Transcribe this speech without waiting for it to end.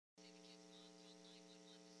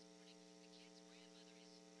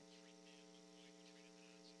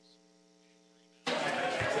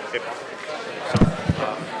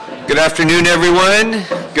Good afternoon, everyone.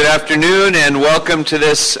 Good afternoon, and welcome to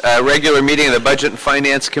this regular meeting of the Budget and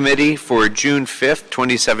Finance Committee for June 5th,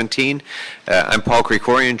 2017. I'm Paul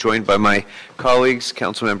Krikorian, joined by my colleagues,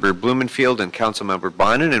 Councilmember Blumenfield and Councilmember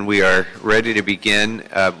Bonin, and we are ready to begin.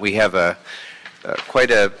 We have quite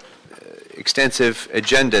a extensive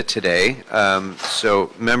agenda today.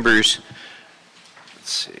 So members, let's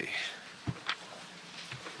see.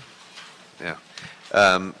 Yeah.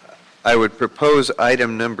 I would propose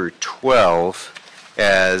item number 12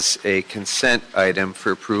 as a consent item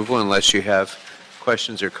for approval unless you have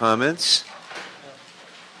questions or comments.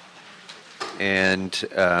 And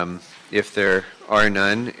if there are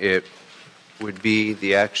none, it would be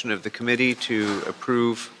the action of the committee to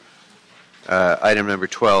approve item number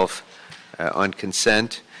 12 on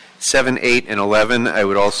consent. 7, 8, and 11 I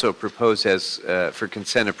would also propose as for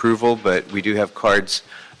consent approval, but we do have cards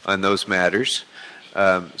on those matters.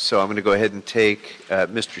 So I'm going to go ahead and take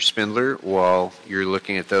Mr. Spindler while you're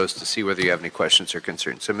looking at those to see whether you have any questions or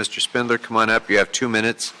concerns. So Mr. Spindler, come on up. You have 2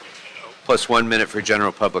 minutes plus 1 minute for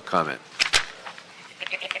general public comment.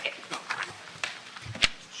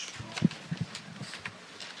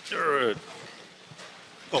 All right.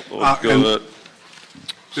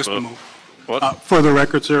 Just a moment. For the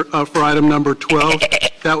record, sir, for item number 12,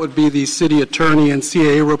 that would be the city attorney and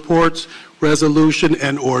CAA reports, resolution,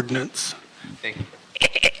 and ordinance. Thank you.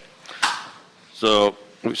 So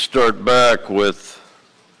we start back with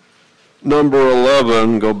number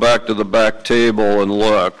 11, go back to the back table and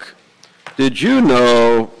look. Did you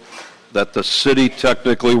know that the city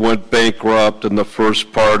technically went bankrupt in the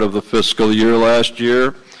first part of the fiscal year last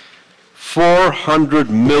year? $400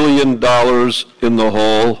 million in the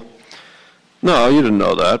hole? No, you didn't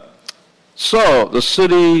know that. So the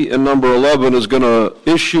city in number 11 is going to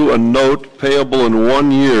issue a note payable in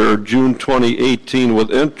 1 year, June 2018, with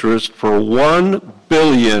interest for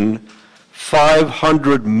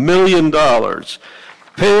 $1,500 million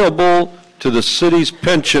payable to the city's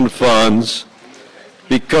pension funds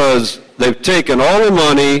because they've taken all the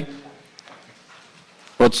money.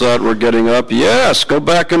 What's that we're getting up? Yes, go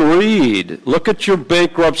back and read. Look at your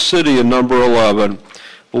bankrupt city in number 11.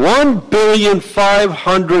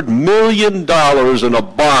 $1,500 million in a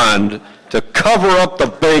bond to cover up the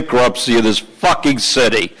bankruptcy of this fucking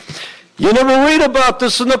city. You never read about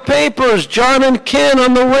this in the papers. John and Ken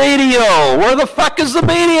on the radio. Where the fuck is the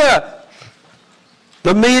media?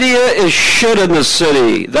 The media is shit in the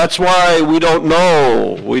city. That's why we don't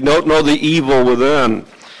know. We don't know the evil within.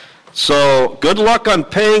 So good luck on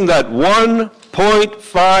paying that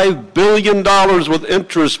 $1.5 billion with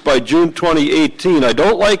interest by June 2018. I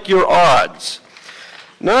don't like your odds.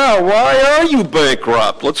 Now, why are you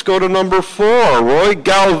bankrupt? Let's go to number 4, Roy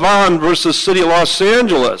Galvan versus City of Los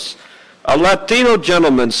Angeles. A Latino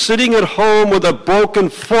gentleman sitting at home with a broken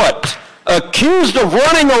foot, accused of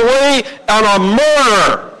running away on a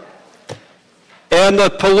murder. And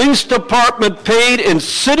the police department paid in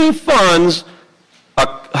city funds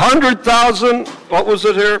 $100,000, what was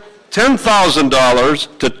it here? $10,000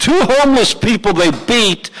 to 2 homeless people they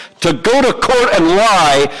beat to go to court and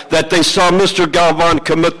lie that they saw Mr. Galvan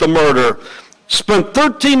commit the murder. Spent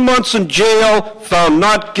 13 months in jail, found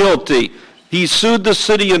not guilty. He sued the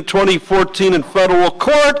city in 2014 in federal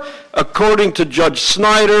court. According to Judge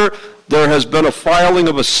Snyder, there has been a filing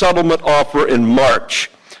of a settlement offer in March.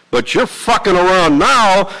 But you're fucking around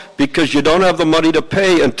now because you don't have the money to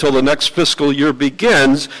pay until the next fiscal year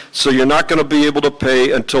begins, so you're not going to be able to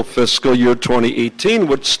pay until fiscal year 2018,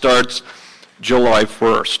 which starts July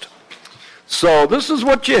 1st. So this is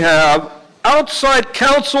what you have. Outside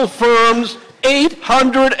counsel firms,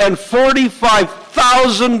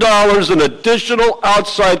 $845,000 in additional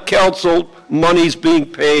outside counsel monies being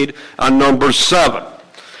paid on number 7.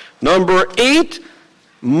 Number 8,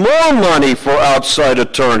 more money for outside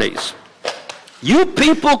attorneys. You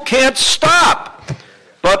people can't stop.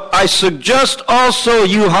 But I suggest also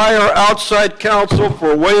you hire outside counsel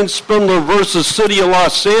for Wayne Spindler versus City of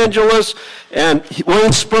Los Angeles and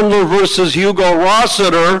Wayne Spindler versus Hugo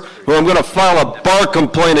Rossiter, who I'm going to file a bar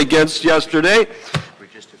complaint against yesterday,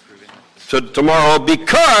 tomorrow,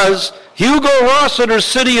 because Hugo Rossiter's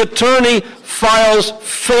city attorney files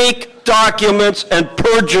fake documents and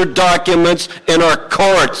perjured documents in our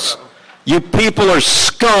courts. You people are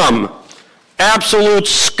scum. Absolute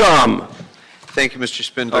scum. Thank you, Mr.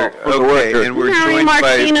 Spindler. Okay, and we're Mary joined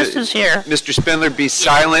Martinez by is here. Mr. Spindler. Be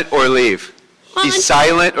silent or leave. Well, Be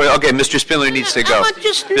silent. Or, okay, Mr. Spindler needs to go.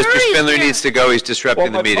 Just Mr. Spindler here. needs to go. He's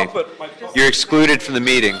disrupting the meeting. You're excluded from the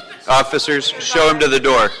meeting. Officers, show him to the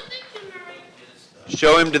door.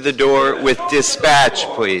 Show him to the door with dispatch,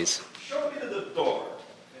 please. Show me to the door.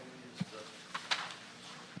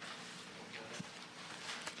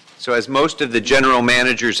 So as most of the general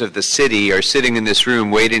managers of the city are sitting in this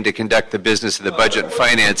room waiting to conduct the business of the Budget and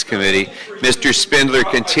Finance Committee, Mr. Spindler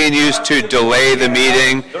continues to delay the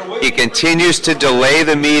meeting. He continues to delay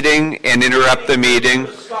the meeting and interrupt the meeting.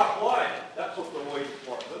 Stop lying. That's what they're waiting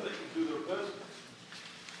for. Then they can do their business.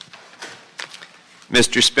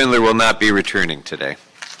 Mr. Spindler will not be returning today.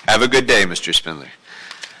 Have a good day, Mr. Spindler.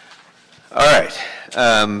 All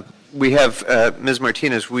right. We have, Ms.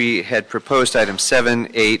 Martinez, we had proposed items 7,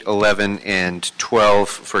 8, 11, and 12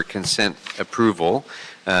 for consent approval.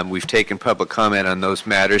 We've taken public comment on those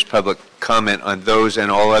matters. Public comment on those and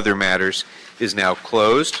all other matters is now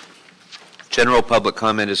closed. General public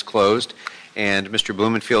comment is closed. And Mr.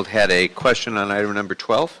 Blumenfield had a question on item number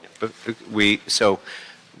 12. So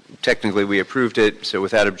technically we approved it, so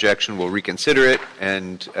without objection we'll reconsider it.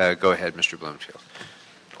 And go ahead, Mr. Blumenfield.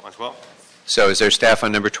 On 12? So is there staff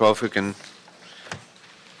on number 12 who can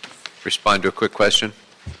respond to a quick question?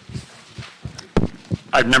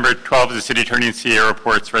 Item number 12 is the City Attorney and CA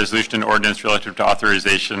reports resolution and ordinance relative to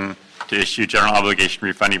authorization to issue general obligation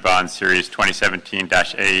refunding bonds series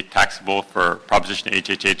 2017-A taxable for Proposition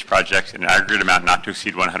HHH projects in an aggregate amount not to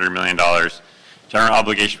exceed $100 million. General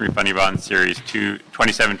obligation refunding bonds series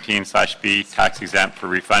 2017/B tax exempt for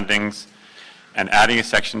refundings, and adding a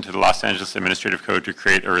section to the Los Angeles Administrative Code to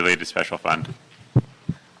create a related special fund.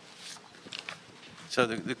 So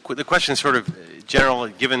the question is sort of general,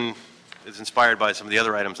 given it's inspired by some of the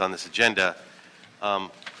other items on this agenda,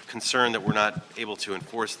 concern that we're not able to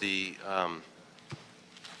enforce the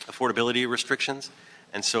affordability restrictions.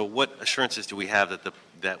 And so what assurances do we have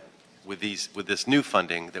that with this new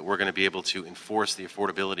funding that we're going to be able to enforce the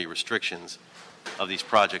affordability restrictions of these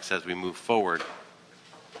projects as we move forward?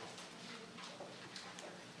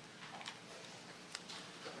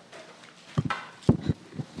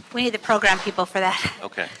 We need the program people for that.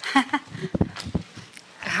 Okay.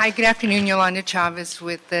 Hi, good afternoon. Yolanda Chavez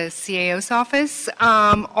with the CAO's office.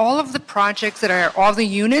 All of the projects all the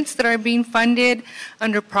units that are being funded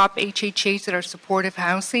under Prop HHH that are supportive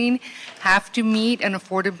housing have to meet an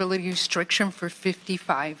affordability restriction for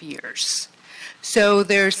 55 years. So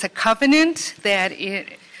there's a covenant that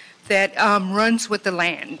runs with the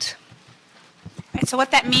land. Right, so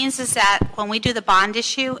what that means is that when we do the bond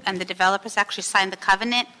issue and the developers actually sign the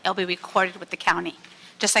covenant, it'll be recorded with the county.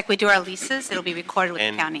 Just like we do our leases, it'll be recorded with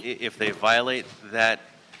the county. And if they violate that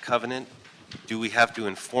covenant, do we have to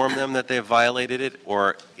inform them that they've violated it,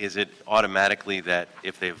 or is it automatically that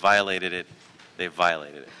if they violated it, they've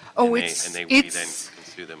violated it? Oh, we it's then can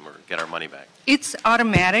sue them or get our money back? It's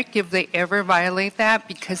automatic if they ever violate that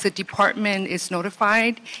because the department is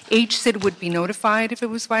notified. HCID would be notified if it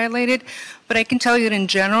was violated. But I can tell you that in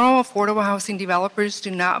general, affordable housing developers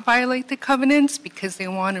do not violate the covenants because they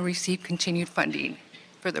want to receive continued funding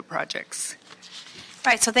for their projects.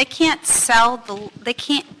 Right, so they can't sell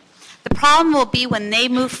the problem will be when they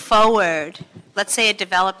move forward. Let's say a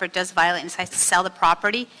developer does violate and decides to sell the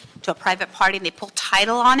property to a private party and they pull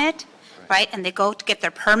title on it, right? And they go to get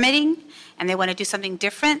their permitting and they want to do something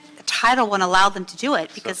different, the title won't allow them to do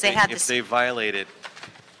it because they had this. If they violate it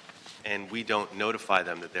and we don't notify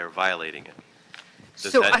them that they're violating it,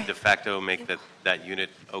 does that de facto make that unit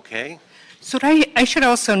okay? So I should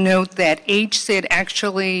also note that HCID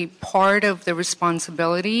actually, part of the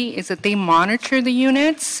responsibility is that they monitor the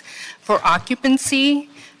units for occupancy.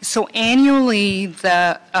 So annually,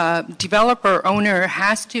 the developer owner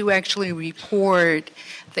has to actually report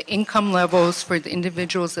the income levels for the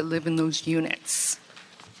individuals that live in those units.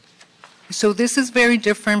 So this is very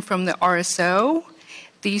different from the RSO.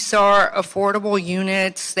 These are affordable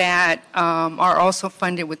units that are also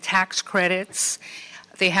funded with tax credits.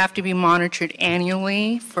 They have to be monitored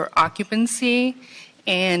annually for occupancy.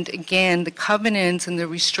 And again, the covenants and the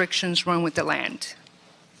restrictions run with the land.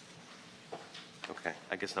 Okay,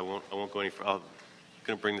 I guess I won't go any further. I'm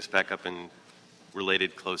going to bring this back up in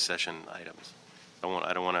related closed session items.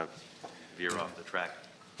 I don't want to veer off the track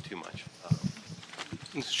too much.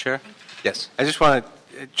 Mr. Chair? Yes. I just want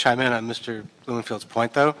to chime in on Mr. Blumenfield's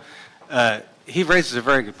point, though. He raises a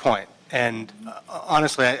very good point, and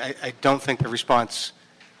honestly, I don't think the response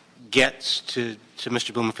gets to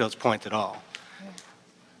Mr. Blumenfield's point at all.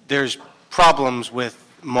 There's problems with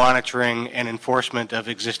monitoring and enforcement of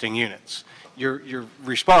existing units. Your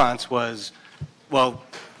response was, well,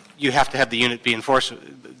 you have to have the unit be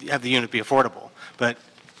affordable. But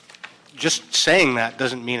just saying that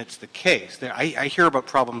doesn't mean it's the case. I hear about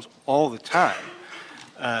problems all the time.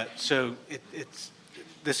 So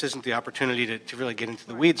this isn't the opportunity to really get into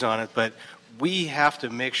the weeds on it, but we have to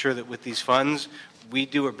make sure that with these funds, we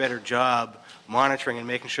do a better job monitoring and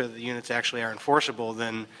making sure that the units actually are enforceable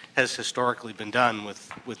than has historically been done with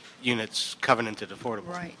units covenanted affordable.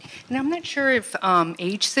 Right. And I'm not sure if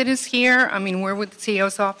HSID is here. I mean, we're with the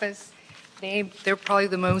CEO's office. They're probably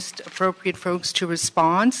the most appropriate folks to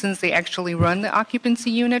respond since they actually run the occupancy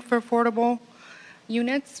unit for affordable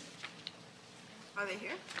units. Are they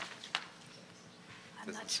here?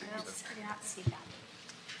 I'm not sure. I did not see that.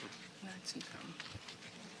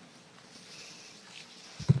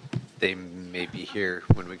 They may be here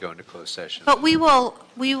when we go into closed session. But we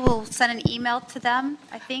will send an email to them,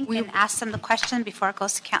 I think, and ask them the question before it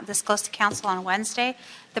goes to this goes to council on Wednesday.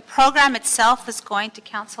 The program itself is going to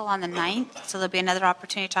council on the 9th, so there'll be another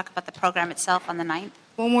opportunity to talk about the program itself on the 9th.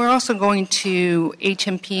 Well, we're also going to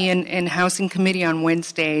HMP and Housing Committee on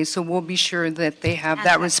Wednesday, so we'll be sure that they have Answer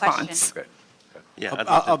that that response. Good. Yeah,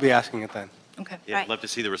 I'll be asking it then. Okay. Yeah, Right. I'd love to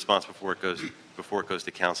see the response before it goes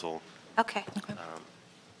to council. Okay.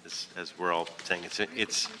 As we're all saying,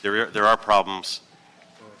 there are problems,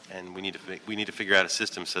 and we need to figure out a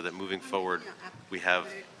system so that moving forward we have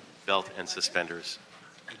belt and suspenders,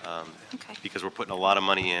 Okay. because we're putting a lot of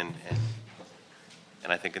money in,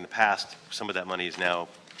 and I think in the past some of that money is now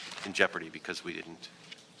in jeopardy because we didn't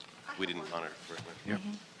monitor correctly. Yeah.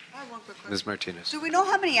 I have one quick question. Ms. Martinez. Do we know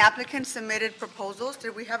how many applicants submitted proposals?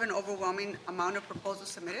 Did we have an overwhelming amount of proposals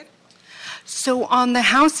submitted? So on the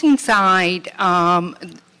housing side,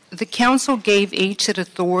 the council gave HSID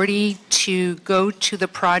authority to go to the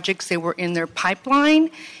projects that were in their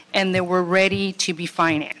pipeline and that were ready to be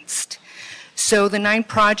financed. So the 9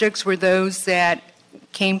 projects were those that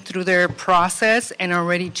came through their process and are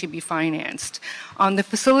ready to be financed. On the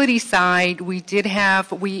facility side, we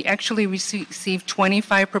actually received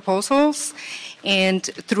 25 proposals and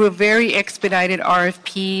through a very expedited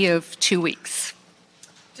RFP of 2 weeks.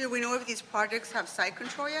 Do we know if these projects have site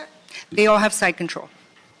control yet? They all have site control.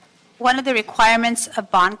 One of the requirements of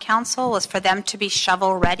bond council was for them to be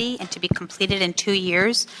shovel-ready and to be completed in 2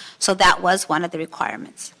 years, so that was one of the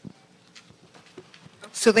requirements.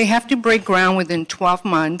 So they have to break ground within 12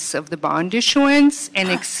 months of the bond issuance and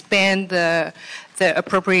expand the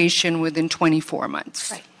appropriation within 24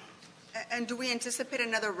 months. Right. And do we anticipate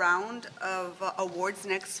another round of awards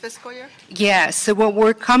next fiscal year? Yes, so what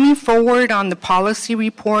we're coming forward on the policy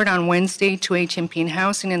report on Wednesday to HMP and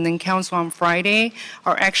Housing and then Council on Friday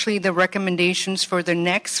are actually the recommendations for the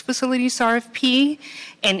next facilities RFP,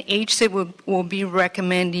 and HSID will be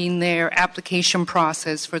recommending their application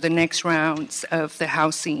process for the next rounds of the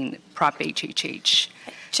housing Prop HHH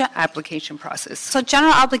application process. So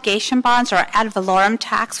general obligation bonds are ad valorem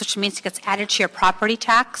tax, which means it gets added to your property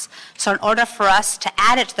tax. So in order for us to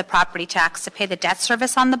add it to the property tax to pay the debt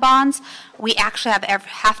service on the bonds, we actually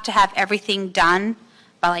have to have everything done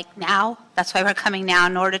by like now. That's why we're coming now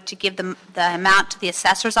in order to give the amount to the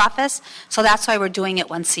assessor's office. So that's why we're doing it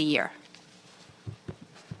once a year.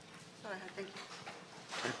 Thank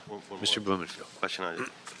you. Mr. Blumenfield. Question on it,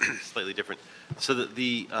 slightly different. So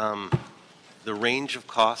the range of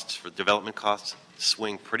costs for development costs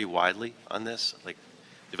swing pretty widely on this, like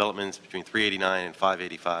developments between 389 and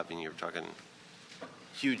 585, and you're talking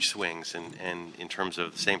huge swings, and in terms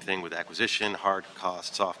of the same thing with acquisition, hard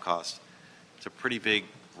costs, soft costs. It's a pretty big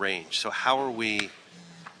range. So how are we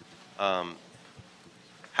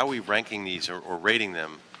ranking these or rating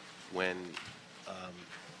them when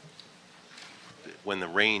the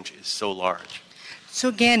range is so large? So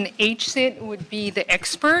again, HSID would be the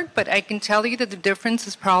expert, but I can tell you that the difference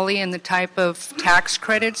is probably in the type of tax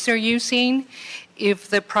credits they're using. If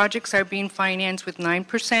the projects are being financed with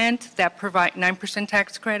 9%, that provide 9%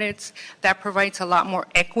 tax credits, that provides a lot more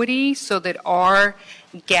equity so that our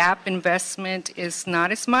gap investment is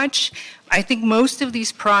not as much. I think most of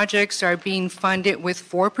these projects are being funded with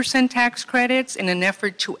 4% tax credits in an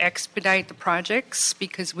effort to expedite the projects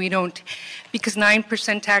because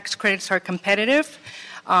 9% tax credits are competitive.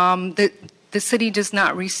 The city does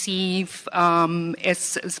not receive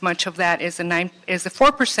as much of that as the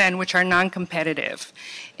 4%, which are non-competitive.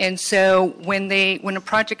 And so when a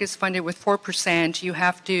project is funded with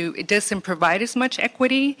 4%, it doesn't provide as much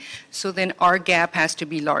equity, so then our gap has to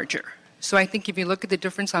be larger. So I think if you look at the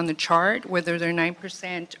difference on the chart, whether they're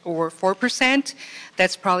 9% or 4%,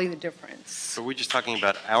 that's probably the difference. So are we just talking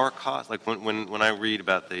about our cost? Like when I read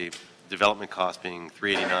about the development cost being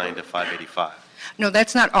 389 to 585. No,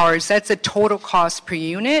 that's not ours. That's a total cost per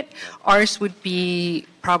unit. Ours would be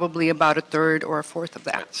probably about a third or a fourth of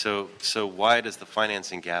that. Right. So why does the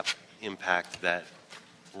financing gap impact that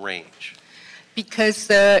range? Because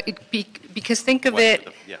think of it.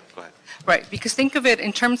 Yeah, go ahead. Right, because think of it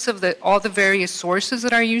in terms of all the various sources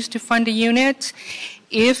that are used to fund a unit.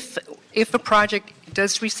 If a project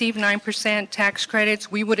does receive 9% tax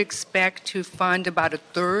credits. We would expect to fund about a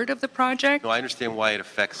third of the project. No, I understand why it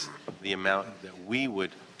affects the amount that we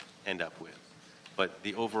would end up with, but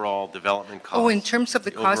the overall development cost. Oh, in terms of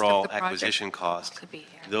the cost of the overall project. acquisition cost, Could be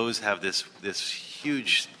here. those have this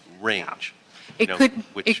huge range. It you know, could,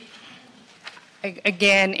 which,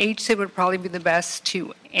 again, HSID would probably be the best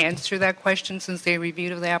to answer that question since they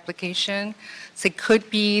reviewed the application. So it could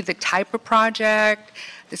be the type of project,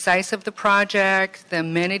 the size of the project, the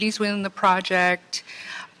amenities within the project,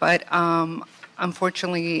 but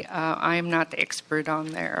unfortunately, I am not the expert on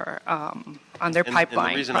their pipeline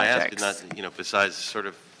and the reason I ask projects. is not, besides sort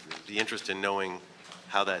of the interest in knowing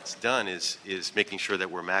how that's done is making sure that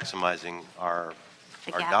we're maximizing our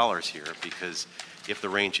The gap. dollars here, because if the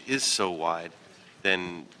range is so wide,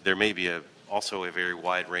 then there may be also a very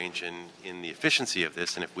wide range in the efficiency of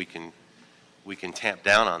this, and if we can tamp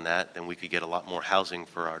down on that, then we could get a lot more housing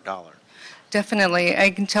for our dollar. Definitely. I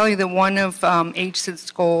can tell you that one of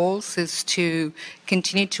HSID's goals is to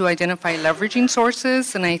continue to identify leveraging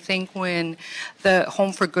sources, and I think when the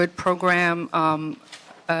Home for Good program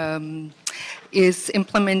is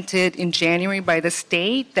implemented in January by the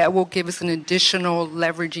state, that will give us an additional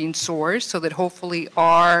leveraging source so that hopefully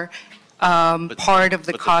our part of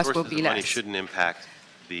the cost will be But the sources of money less. shouldn't impact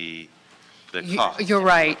the cost. You're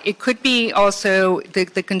right. It could be also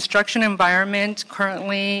the construction environment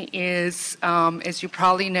currently is, as you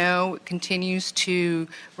probably know, continues to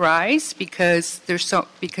rise because there's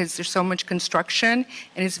so much construction,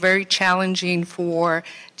 and it's very challenging for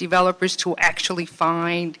developers to actually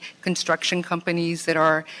find construction companies that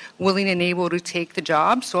are willing and able to take the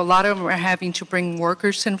job. So a lot of them are having to bring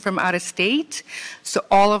workers in from out of state. So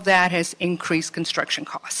all of that has increased construction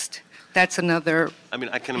cost. That's another I mean,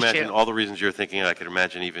 I can imagine issue. all the reasons you're thinking. I could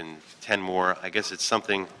imagine even 10 more. I guess it's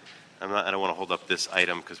something, I don't want to hold up this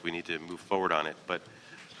item because we need to move forward on it, but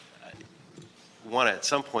I want to at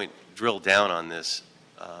some point drill down on this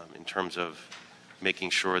in terms of making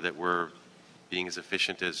sure that we're being as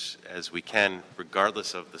efficient as we can,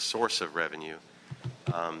 regardless of the source of revenue.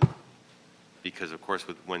 Because, of course,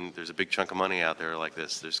 when there's a big chunk of money out there like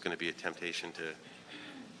this, there's going to be a temptation to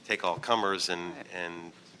take all comers, and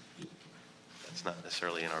that's not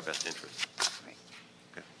necessarily in our best interest.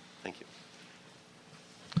 Okay, thank you.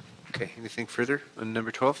 Okay, anything further on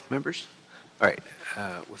number 12, members? All right,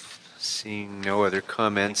 with seeing no other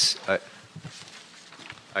comments,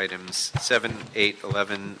 items 7, 8,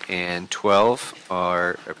 11, and 12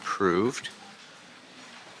 are approved.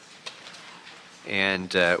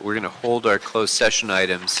 And we're going to hold our closed session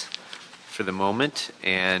items for the moment,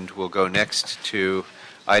 and we'll go next to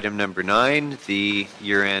item number 9, the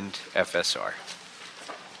year-end FSR.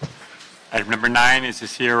 Item number 9 is the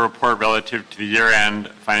CEO report relative to the year-end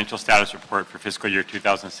financial status report for fiscal year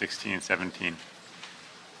 2016-17.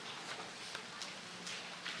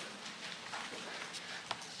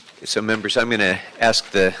 So, members, I'm going to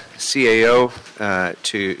ask the CAO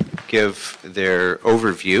to give their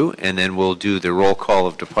overview, and then we'll do the roll call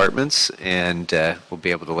of departments, and we'll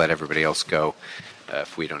be able to let everybody else go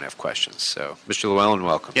if we don't have questions. So, Mr. Llewellyn,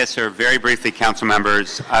 welcome. Yes, sir. Very briefly, council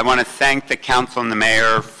members, I want to thank the council and the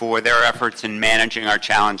mayor for their efforts in managing our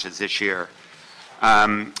challenges this year.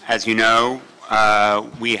 As you know,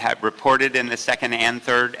 we have reported in the second and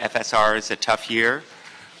third FSR as a tough year.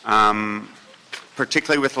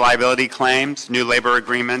 Particularly with liability claims, new labor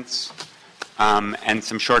agreements, and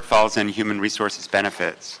some shortfalls in human resources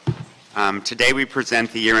benefits. Today we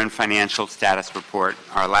present the year-end financial status report,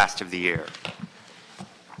 our last of the year.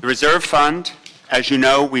 The reserve fund, as you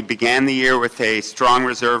know, we began the year with a strong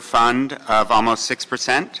reserve fund of almost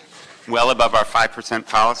 6%, well above our 5%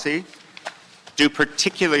 policy. Due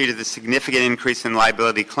particularly to the significant increase in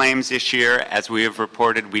liability claims this year, as we have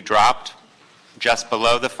reported, we dropped just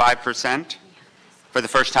below the 5%. For the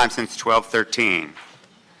first time since 12-13.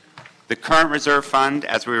 The current reserve fund,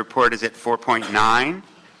 as we report, is at 4.9,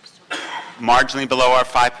 marginally below our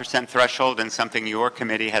 5% threshold, and something your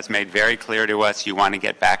committee has made very clear to us you want to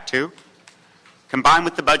get back to. Combined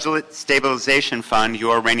with the budget stabilization fund,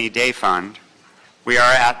 your rainy day fund, we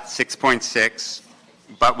are at 6.6,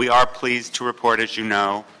 but we are pleased to report, as you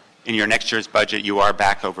know, in your next year's budget, you are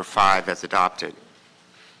back over 5 as adopted.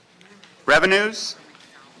 Revenues.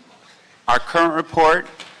 Our current report,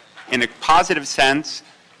 in a positive sense,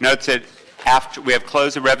 notes that after we have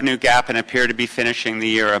closed the revenue gap and appear to be finishing the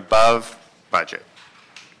year above budget.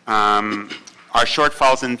 Our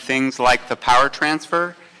shortfalls in things like the power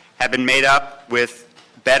transfer have been made up with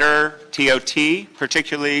better TOT,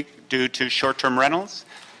 particularly due to short-term rentals,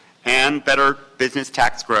 and better business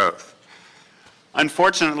tax growth.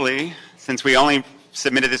 Unfortunately, since we only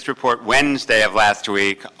submitted this report Wednesday of last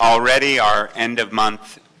week. Already our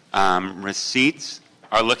end-of-month receipts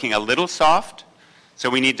are looking a little soft, so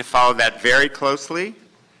we need to follow that very closely.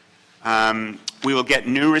 We will get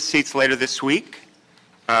new receipts later this week.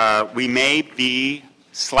 We may be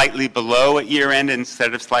slightly below at year-end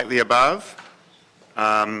instead of slightly above.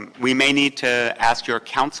 We may need to ask your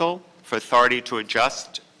counsel for authority to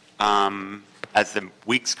adjust as the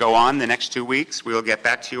weeks go on, the next 2 weeks. We will get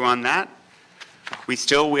back to you on that. We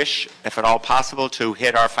still wish, if at all possible, to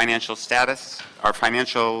hit our financial status, our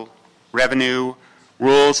financial revenue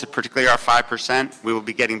rules, particularly our 5%. We will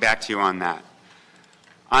be getting back to you on that.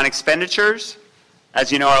 On expenditures,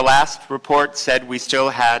 as you know, our last report said we still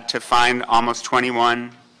had to find almost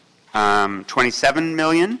 27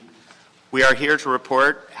 million. We are here to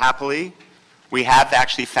report happily. We have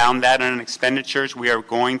actually found that on expenditures. We are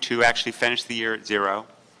going to actually finish the year at zero.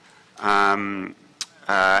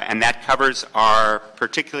 And that covers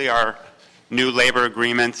particularly our new labor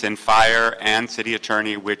agreements in fire and city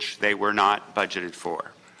attorney, which they were not budgeted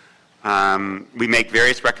for. We make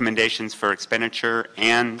various recommendations for expenditure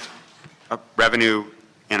and revenue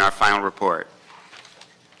in our final report.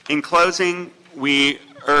 In closing, we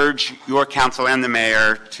urge your council and the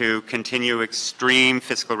mayor to continue extreme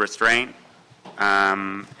fiscal restraint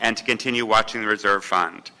and to continue watching the reserve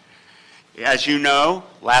fund. As you know,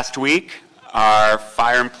 last week, our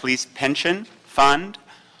fire and police pension fund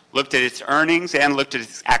looked at its earnings and looked at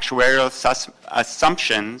its actuarial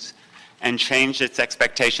assumptions and changed its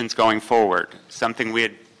expectations going forward, something we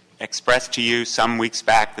had expressed to you some weeks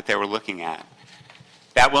back that they were looking at.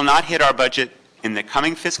 That will not hit our budget in the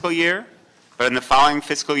coming fiscal year, but in the following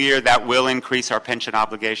fiscal year, that will increase our pension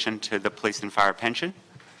obligation to the police and fire pension.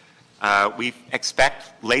 We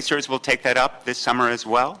expect Lacers will take that up this summer as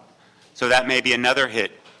well, so that may be another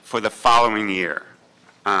hit for the following year.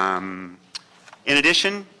 In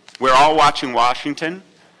addition, we're all watching Washington.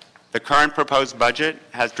 The current proposed budget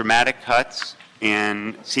has dramatic cuts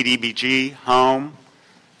in CDBG, home,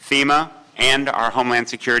 FEMA, and our Homeland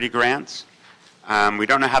Security grants. We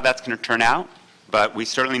don't know how that's going to turn out, but we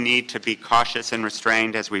certainly need to be cautious and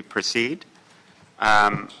restrained as we proceed.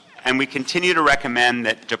 And we continue to recommend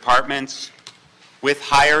that departments with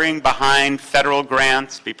hiring behind federal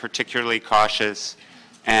grants be particularly cautious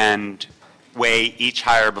and weigh each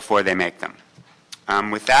hire before they make them.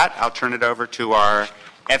 With that, I'll turn it over to our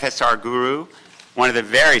FSR guru, one of the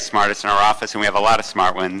very smartest in our office, and we have a lot of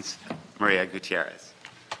smart ones, Maria Gutierrez.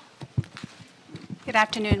 Good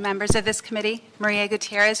afternoon, members of this committee. Maria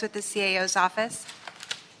Gutierrez with the CAO's office.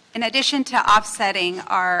 In addition to offsetting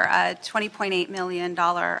our $20.8 million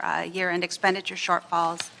year-end expenditure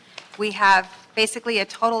shortfalls, we have basically a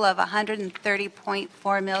total of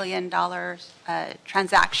 $130.4 million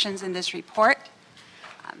transactions in this report.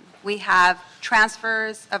 We have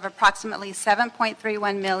transfers of approximately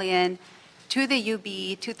 $7.31 million to the UB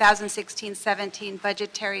 2016-17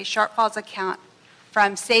 budgetary shortfalls account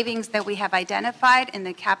from savings that we have identified in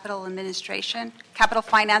the Capital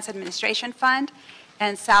Finance Administration Fund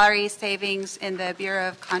and salary savings in the Bureau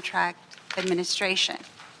of Contract Administration.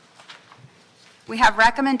 We have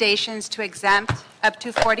recommendations to exempt up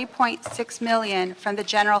to $40.6 million from the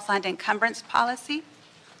general fund encumbrance policy.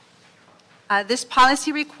 This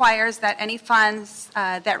policy requires that any funds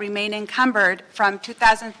that remain encumbered from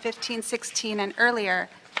 2015-16 and earlier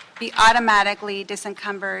be automatically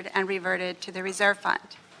disencumbered and reverted to the reserve fund.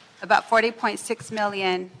 About $40.6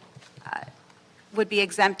 million would be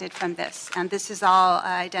exempted from this, and this is all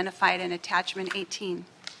identified in attachment 18.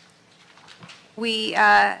 We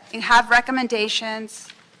have recommendations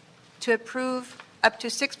to approve up to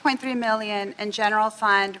 $6.3 million in general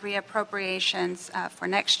fund reappropriations for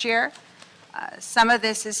next year. Some of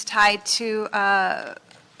this is tied to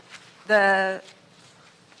the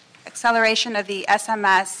acceleration of the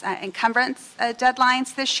SMS encumbrance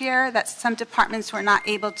deadlines this year, that some departments were not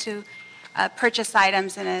able to purchase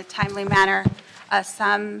items in a timely manner.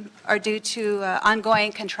 Some are due to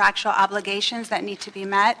ongoing contractual obligations that need to be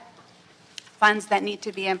met, funds that need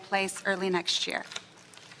to be in place early next year.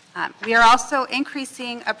 We are also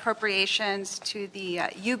increasing appropriations to the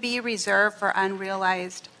UB Reserve for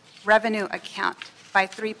Unrealized Revenue account by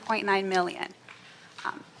 $3.9 million.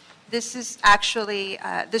 This is actually,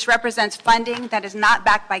 this represents funding that is not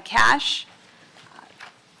backed by cash.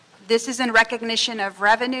 This is in recognition of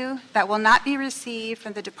revenue that will not be received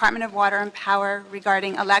from the Department of Water and Power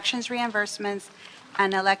regarding elections reimbursements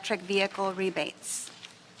and electric vehicle rebates.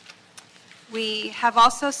 We have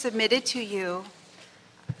also submitted to you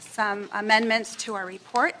some amendments to our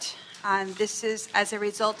report. This is as a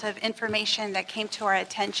result of information that came to our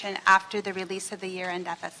attention after the release of the year-end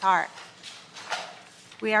FSR.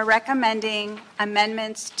 We are recommending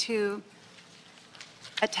amendments to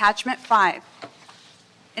Attachment 5.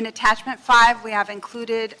 In Attachment 5, we have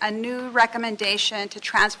included a new recommendation to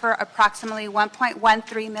transfer approximately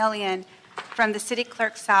 $1.13 million from the city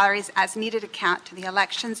clerk's salaries as needed account to the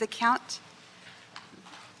elections account.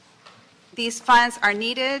 These funds are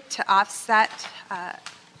needed to offset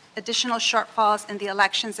additional shortfalls in the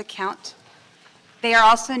elections account. They are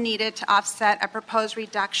also needed to offset a proposed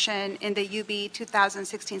reduction in the UB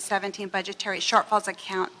 2016-17 budgetary shortfalls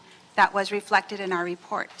account that was reflected in our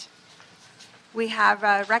report. We have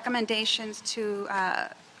recommendations to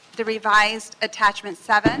the revised Attachment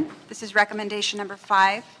 7. This is recommendation number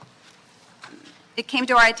 5. It came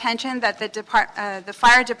to our attention that the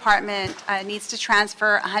fire department needs to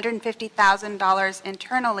transfer $150,000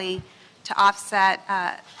 internally to offset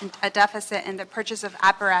a deficit in the purchase of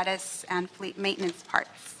apparatus and fleet maintenance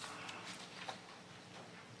parts.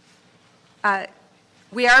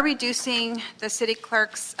 We are reducing the city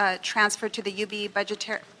clerk's transfer to the UB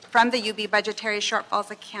budgetary, from the UB budgetary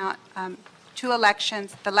shortfalls account to the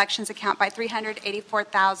elections account by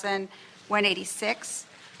 $384,186.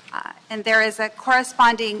 And there is a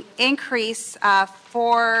corresponding increase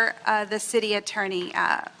for the city attorney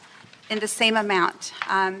in the same amount.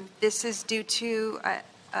 This is due to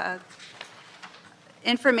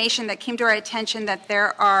information that came to our attention that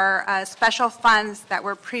there are special funds that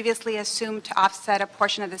were previously assumed to offset a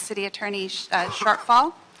portion of the city attorney's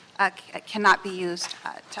shortfall cannot be used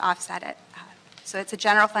to offset it. So it's a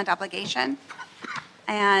general fund obligation.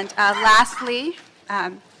 And lastly,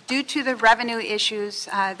 due to the revenue issues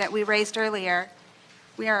that we raised earlier,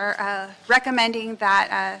 we are recommending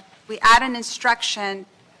that we add an instruction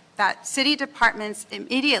that city departments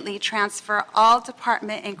immediately transfer all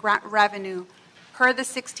department and grant revenue per the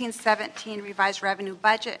 16-17 revised revenue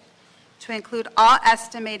budget to include all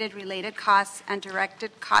estimated related costs and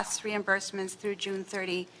directed costs reimbursements through June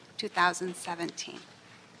 30, 2017.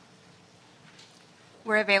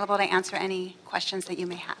 We're available to answer any questions that you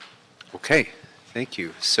may have. Okay, thank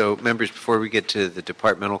you. So, members, before we get to the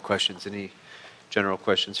departmental questions, any general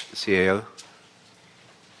questions for the CAO?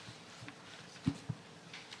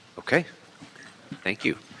 Okay, thank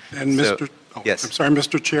you. And yes. I'm sorry,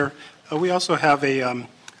 Mr. Chair. We also have a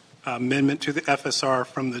amendment to the FSR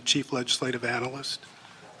from the Chief Legislative Analyst.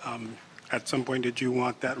 At some point, did you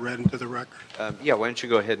want that read into the record? Yeah, why don't you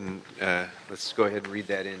go ahead and let's go ahead and read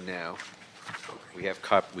that in now. We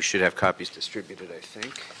should have copies distributed, I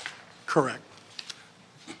think. Correct.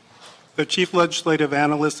 The Chief Legislative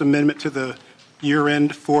Analyst amendment to the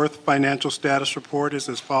year-end fourth financial status report is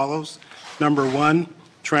as follows. Number 1,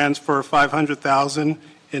 transfer $500,000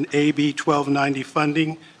 in AB 1290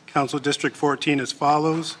 funding, Council District 14 as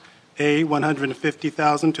follows. A,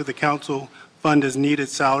 $150,000 to the Council Fund as Needed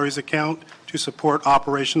Salaries account to support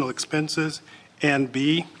operational expenses, and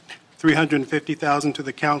B, $350,000 to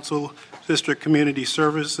the Council District Community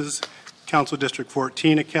Services, Council District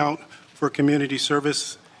 14 account for community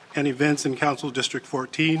service and events in Council District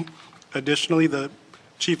 14. Additionally, the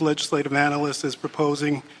Chief Legislative Analyst is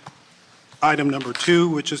proposing item number 2,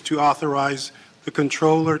 which is to authorize the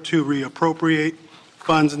Controller to reappropriate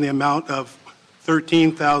funds in the amount of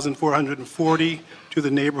 $13,440 to the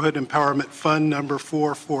Neighborhood Empowerment Fund number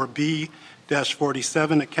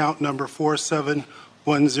 44B-47, account number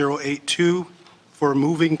 471082 for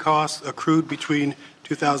moving costs accrued between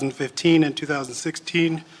 2015 and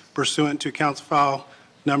 2016 pursuant to Council File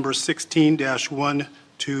number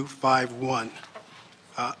 16-1251.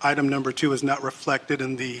 Item number 2 is not reflected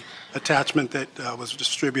in the attachment that was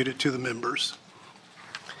distributed to the members.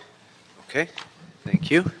 Okay,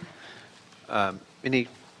 thank you. Any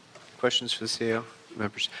questions for the CAO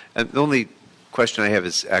members? The only question I have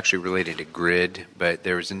is actually related to grid, but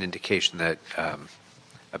there was an indication that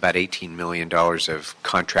about $18 million of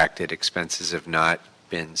contracted expenses have not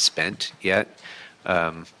been spent yet.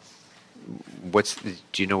 Do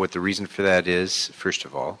you know what the reason for that is, first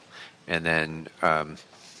of all? And then I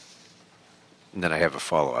have a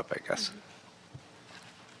follow-up, I guess.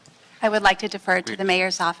 I would like to defer to the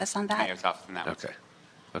mayor's office on that. Mayor's office on that one. Okay.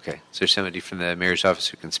 Okay. Is there somebody from the mayor's office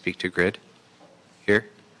who can speak to grid here?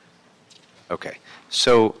 Okay.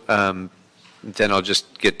 So then I'll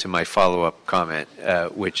just get to my follow-up comment,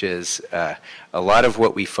 which is a lot of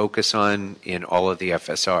what we focus on in all of the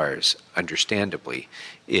FSRs, understandably,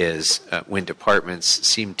 is when departments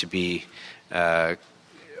seem to be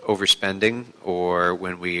overspending or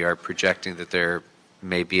when we are projecting that there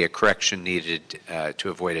may be a correction needed to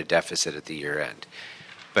avoid a deficit at the year end.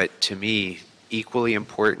 But to me, equally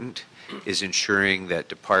important is ensuring that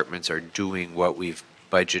departments are doing what we've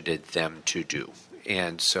budgeted them to do.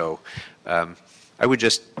 And so I would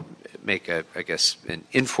just make an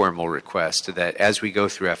informal request that as we go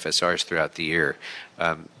through FSRs throughout the year,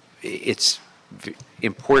 it's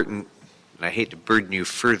important, and I hate to burden you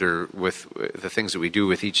further with the things that we do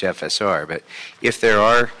with each FSR, but if there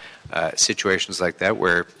are situations like that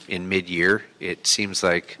where in mid-year it seems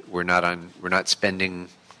like we're not spending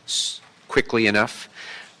quickly enough,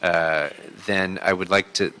 then I would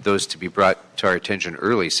like those to be brought to our attention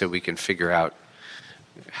early so we can figure out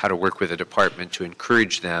how to work with the department to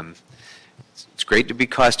encourage them. It's great to be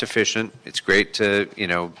cost efficient. It's great to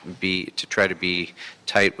try to be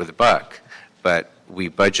tight with a buck, but we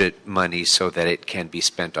budget money so that it can be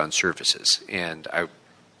spent on services. And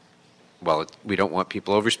while we don't want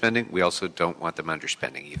people overspending, we also don't want them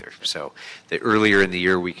underspending either. So the earlier in the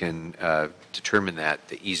year we can determine that,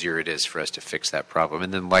 the easier it is for us to fix that problem.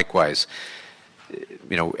 And then likewise,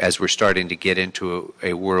 as we're starting to get into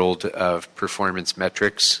a world of performance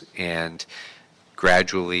metrics and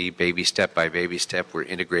gradually, baby step by baby step, we're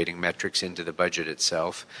integrating metrics into the budget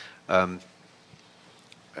itself. I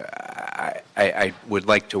would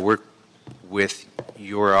like to work with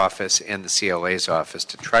your office and the CLA's office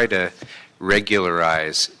to try to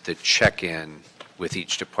regularize the check-in with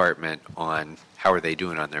each department on how are they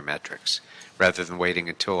doing on their metrics, rather than waiting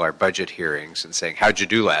until our budget hearings and saying, how'd you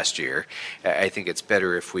do last year? I think it's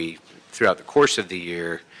better if we, throughout the course of the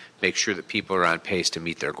year, make sure that people are on pace to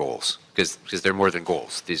meet their goals, because they're more than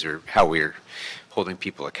goals. These are how we're holding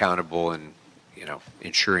people accountable and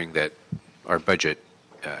ensuring that our budget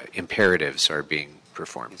imperatives are being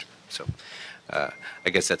performed. So I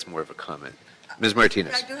guess that's more of a comment. Ms.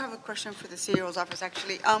 Martinez. I do have a question for the CEO's office,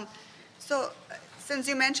 actually. Since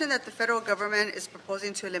you mentioned that the federal government is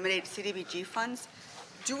proposing to eliminate CDBG funds,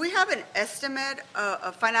 do we have an estimate,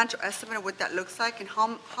 a financial estimate of what that looks like, and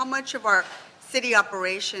how much of our city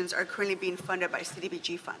operations are currently being funded by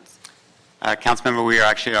CDBG funds? Councilmember, we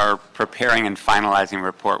are preparing and finalizing a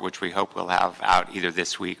report which we hope we'll have out either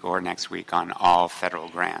this week or next week on all federal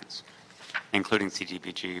grants, including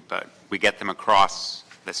CDBG, but we get them across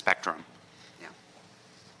the spectrum. Yeah.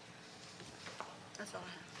 That's all I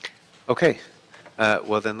have. Okay.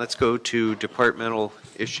 Well, then let's go to departmental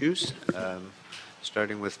issues,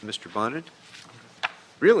 starting with Mr. Bonnet.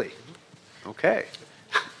 Really? Okay.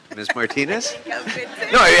 Ms. Martinez?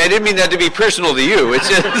 No, I didn't mean that to be personal to you. It's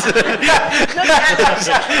just.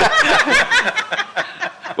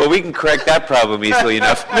 Well, we can correct that problem easily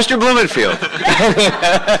enough. Mr. Blumenfield.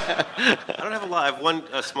 I don't have a lot. I have one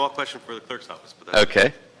small question for the clerk's office. But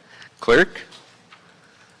okay. Clerk?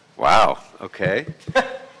 Wow. Okay.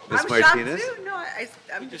 Ms. Martinez? Shocked too. No,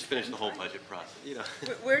 we just finished the whole budget process.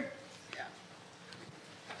 We're yeah.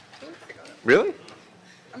 2 weeks ago. Really?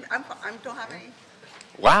 I don't have any.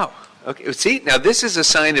 Wow. Okay. See, now this is a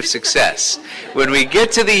sign of success. When we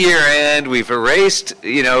get to the year end, we've erased,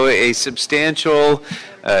 a substantial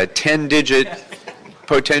 10-digit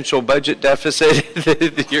potential budget deficit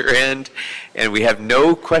at the year end, and we have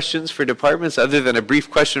no questions for departments other than a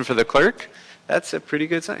brief question for the clerk. That's a pretty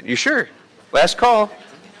good sign. You sure? Last call.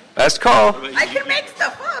 Last call. I can make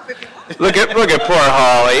stuff up if you want. Look at poor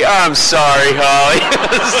Holly. I'm sorry, Holly.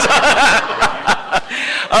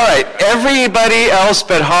 All right, everybody else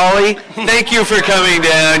but Holly, thank you for coming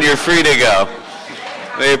down. You're free to go.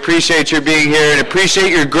 We appreciate your being here and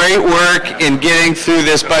appreciate your great work in getting through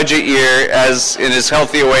this budget year in as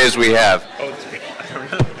healthy a way as we have.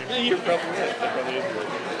 You're probably right. That probably is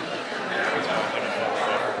working.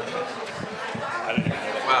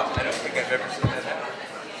 Wow, I don't think I've ever seen that happen.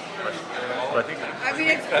 I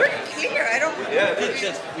mean, it's pretty clear. I don't. Yeah, we did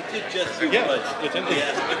just do much. It's in the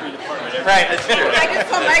every department. Right, that's true. I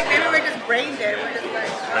just felt like maybe we're just brain dead. We're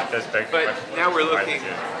just like. But now we're looking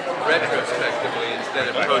retrospectively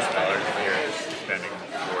instead of prospectively.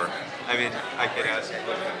 I mean, I could ask.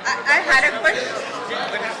 I had a question.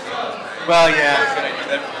 Well, yeah.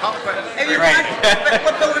 If you Right.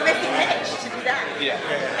 want, but we're missing Mitch to do that. Yeah.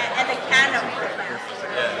 And the can of.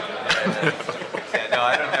 Yeah, no,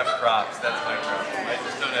 I don't have props. That's my problem. I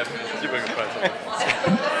just don't have See if I can find something.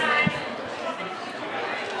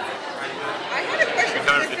 I had a question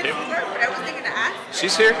for the city clerk, but I was thinking to ask.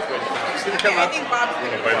 She's here. Okay, I think Bob's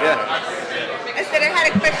going to. Yeah. I said I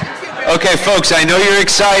had a question too. But Okay, folks, I know you're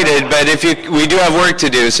excited, but we do have work to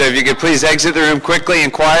do, so if you could please exit the room quickly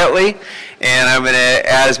and quietly, and I'm going to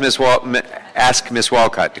ask Ms.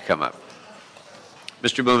 Walcott to come up.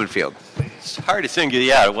 Mr. Blumenfield. It's hard to single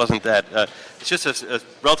you out. It wasn't that. It's just a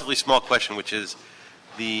relatively small question, which is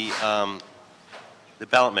the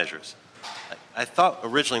ballot measures. I thought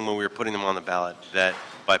originally when we were putting them on the ballot that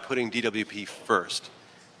by putting DWP first,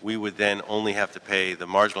 we would then only have to pay the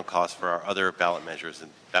marginal cost for our other ballot measures,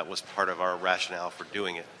 and that was part of our rationale for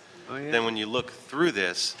doing it. Oh, yeah. Then when you look through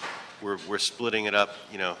this, we're splitting it up,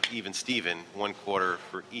 even Steven, 1/4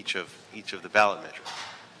 for each of the ballot measures.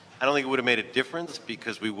 I don't think it would have made a difference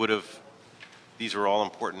because these are all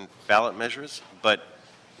important ballot measures, but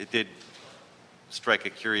it did strike a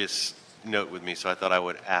curious note with me, so I thought I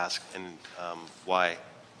would ask and why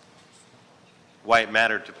it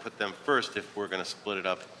mattered to put them first if we're going to split it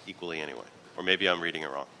up equally anyway. Or maybe I'm reading it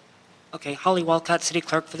wrong. Okay, Holly Walcott, City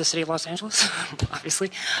Clerk for the City of Los Angeles,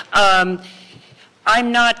 obviously.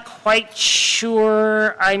 I'm not quite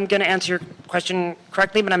sure I'm going to answer your question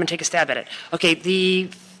correctly, but I'm going to take a stab at it. Okay,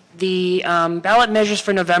 the ballot measures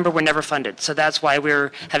for November were never funded, so that's why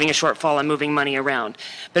we're having a shortfall and moving money around.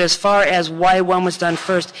 But as far as why one was done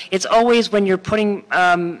first, it's always when you're putting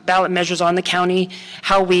ballot measures on the county,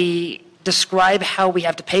 how we describe how we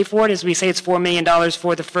have to pay for it is we say it's $4 million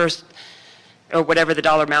for the first, or whatever the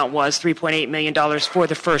dollar amount was, $3.8 million for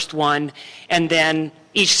the first one, and then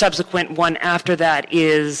each subsequent one after that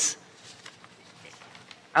is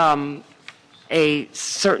a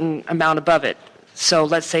certain amount above it. So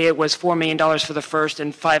let's say it was $4 million for the first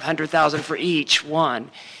and $500,000 for each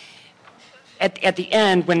one. At the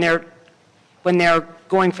end, when they're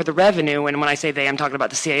going for the revenue, and when I say they, I'm talking about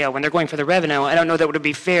the CAO, when they're going for the revenue, I don't know that it would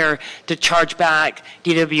be fair to charge back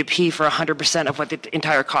DWP for 100% of what the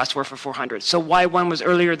entire costs were for 400. So why one was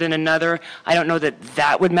earlier than another, I don't know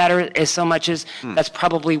that would matter as so much as that's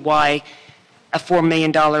probably why a $4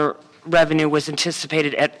 million revenue was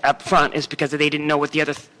anticipated up front, is because they didn't know what the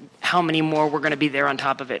other, how many more were going to be there on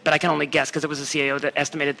top of it. But I can only guess because it was the CAO that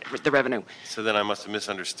estimated the revenue. So then I must have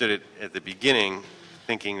misunderstood it at the beginning,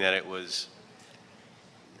 thinking that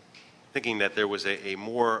there was a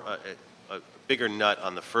bigger nut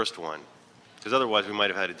on the first one, because otherwise we might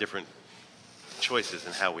have had different choices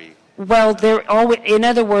in how we. Well, in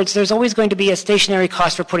other words, there's always going to be a stationary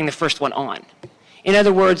cost for putting the first one on. In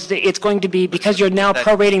other words, it's going to be, because you're now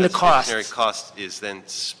prorating the cost. Stationary cost is then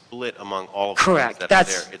split among all of the Correct. things that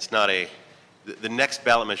are there. It's not the next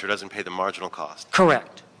ballot measure doesn't pay the marginal cost.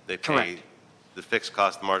 Correct. They pay the fixed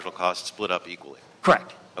cost, the marginal cost split up equally.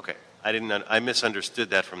 Correct. Okay. I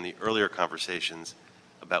misunderstood that from the earlier conversations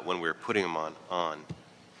about when we were putting them on,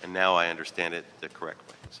 and now I understand it the correct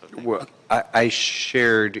way. So Well, I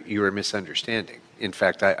shared your misunderstanding. In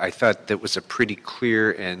fact, I thought that was a pretty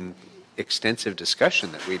clear and extensive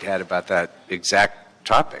discussion that we'd had about that exact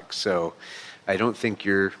topic. So I don't think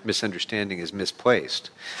your misunderstanding is misplaced.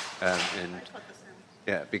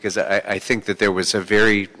 Because I think that there was a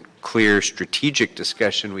very clear strategic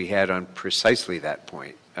discussion we had on precisely that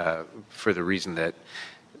point, for the reason that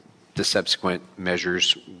the subsequent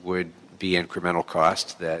measures would be incremental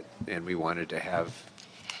costs and we wanted to have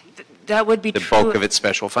that would be the true. bulk of it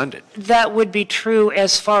special funded. That would be true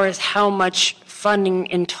as far as how much funding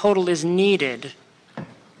in total is needed,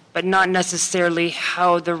 but not necessarily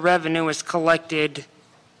how the revenue is collected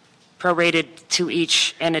prorated to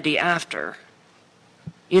each entity after.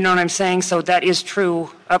 You know what I'm saying? So that is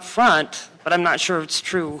true up front, but I'm not sure it's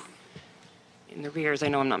true in the rears. I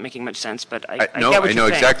know I'm not making much sense, but I get what you're saying. I know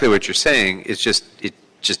exactly what you're saying. It just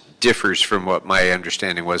differs from what my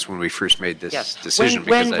understanding was when we first made this decision.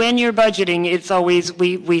 When you're budgeting, it's always,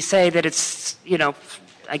 we say that it's,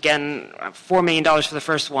 again, $4 million for the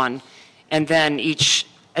first one, and then each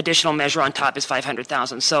additional measure on top is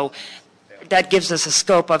 $500,000. So that gives us a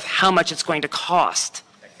scope of how much it's going to cost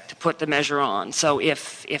to put the measure on. So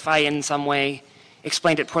if I in some way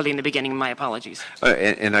explained it poorly in the beginning, my apologies.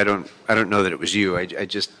 And I don't know that it was you. I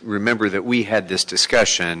just remember that we had this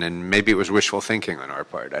discussion, and maybe it was wishful thinking on our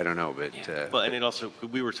part. I don't know, but well, and it also,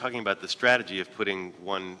 we were talking about the strategy of putting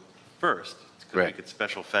one first, because we could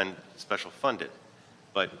special fund it,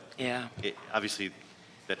 but obviously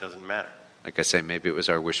that doesn't matter. Like I say, maybe it was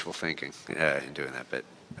our wishful thinking in doing that. But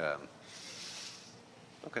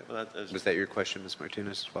okay, well, was that your question, Ms.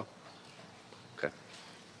 Martinez, as well?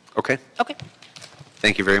 Okay. Okay.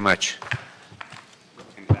 Thank you very much.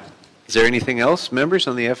 Is there anything else, members,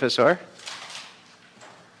 on the FSR?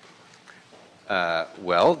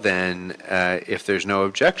 Well, then, if there's no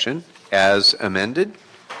objection, as amended,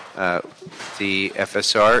 the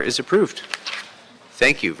FSR is approved.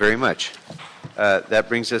 Thank you very much. That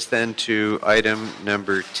brings us then to item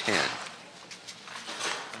number 10.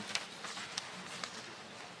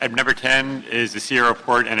 Item number 10 is the CEO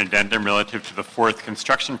report and addendum relative to the fourth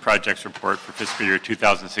construction projects report for fiscal year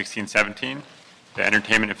 2016-17. The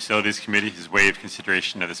Entertainment and Facilities Committee has waived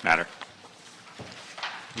consideration of this matter.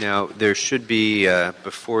 Now, there should be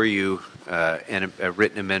before you a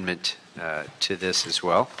written amendment to this as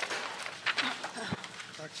well.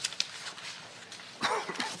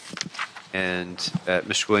 And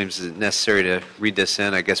Mr. Williams, is it necessary to read this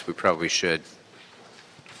in? I guess we probably should,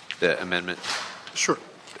 the amendment. Sure.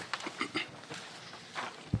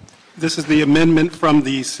 This is the amendment from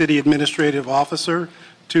the City Administrative Officer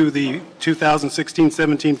to the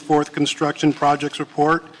 2016-17 Fourth Construction Projects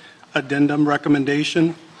Report, Addendum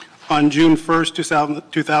Recommendation. On June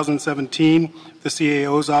 1st, 2017, the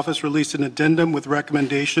CAO's office released an addendum with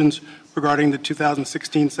recommendations regarding the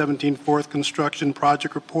 2016-17 Fourth Construction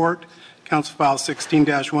Project Report, Council File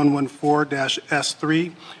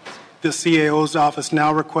 16-114-S3. The CAO's office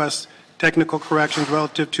now requests technical corrections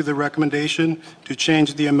relative to the recommendation to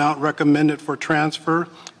change the amount recommended for transfer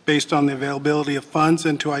based on the availability of funds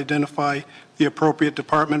and to identify the appropriate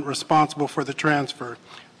department responsible for the transfer.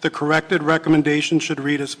 The corrected recommendation should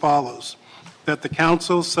read as follows: that the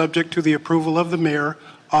council, subject to the approval of the mayor,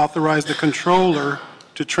 authorize the controller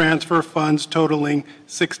to transfer funds totaling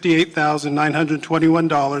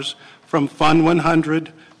 $68,921 from Fund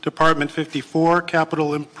 100, Department 54,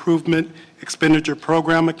 Capital Improvement Expenditure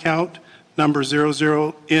Program Account, number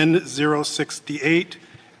 00N068,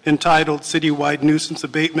 entitled Citywide Nuisance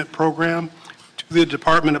Abatement Program, to the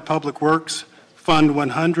Department of Public Works, Fund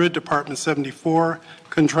 100, Department 74,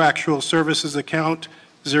 Contractual Services Account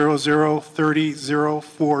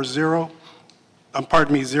 003040,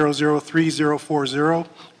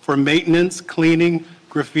 for maintenance, cleaning,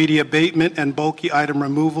 graffiti abatement, and bulky item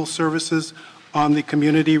removal services on the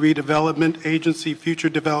Community Redevelopment Agency future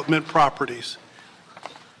development properties.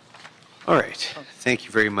 All right. Thank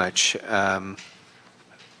you very much.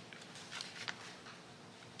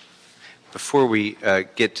 Before we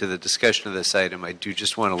get to the discussion of this item, I do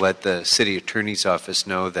just want to let the City Attorney's Office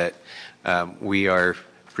know that we are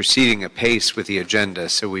proceeding apace with the agenda,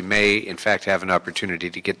 so we may, in fact, have an opportunity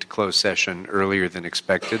to get to closed session earlier than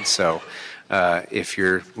expected. So if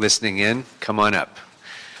you're listening in, come on up.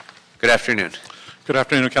 Good afternoon. Good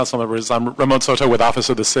afternoon, council members. I'm Ramon Soto with Office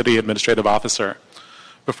of the City Administrative Officer.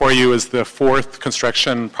 Before you is the fourth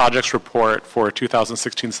construction projects report for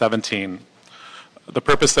 2016-17. The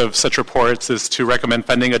purpose of such reports is to recommend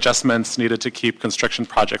funding adjustments needed to keep construction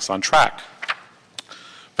projects on track.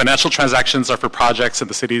 Financial transactions are for projects in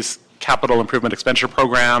the city's capital improvement expenditure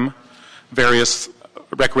program, various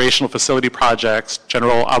recreational facility projects,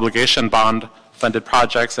 general obligation bond funded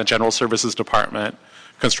projects, and general services department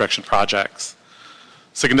construction projects.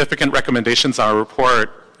 Significant recommendations on our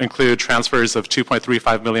report include transfers of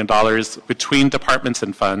 $2.35 million between departments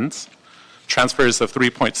and funds, transfers of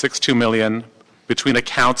 $3.62 million between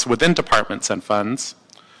accounts within departments and funds,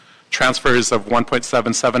 transfers of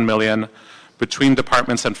 $1.77 million between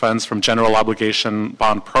departments and funds from general obligation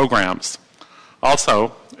bond programs.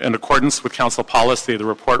 Also, in accordance with council policy, the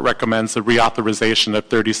report recommends a reauthorization of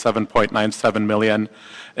 $37.97 million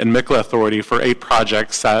in MICLA authority for 8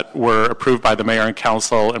 projects that were approved by the mayor and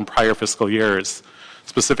council in prior fiscal years.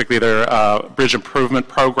 Specifically, their bridge improvement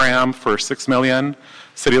program for $6 million,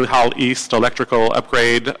 City Hall East electrical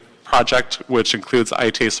upgrade project, which includes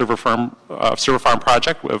ITA server farm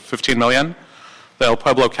project of $15 million, the El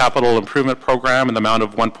Pueblo Capital Improvement Program in the amount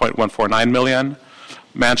of $1.149 million,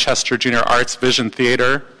 Manchester Junior Arts Vision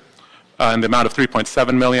Theater in the amount of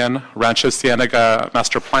 $3.7 million, Rancho Cienega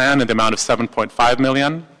Master Plan in the amount of $7.5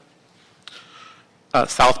 million,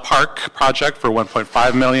 South Park project for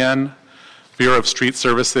 $1.5 million, Bureau of Street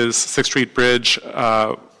Services 6th Street Bridge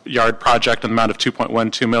yard project in the amount of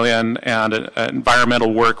 $2.12 million, and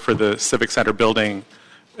environmental work for the Civic Center building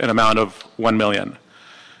in amount of $1 million.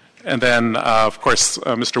 And then, of course,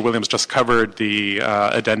 Mr. Williams just covered the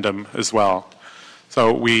addendum as well.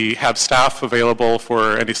 So we have staff available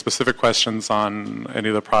for any specific questions on any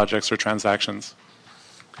of the projects or transactions.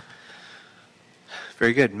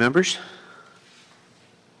 Very good. Members?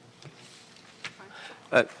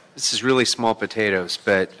 This is really small potatoes,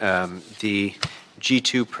 but the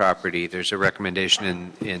G2 property, there's a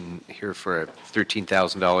recommendation in here for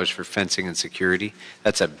 $13,000 for fencing and security.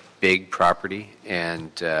 That's a big property,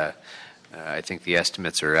 and I think the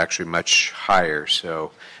estimates are actually much higher.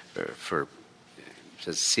 So for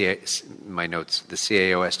my notes, the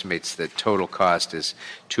CAO estimates that total cost is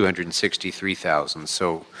 $263,000.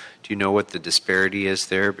 So do you know what the disparity is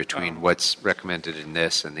there between what's recommended in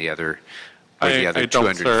this and the other? I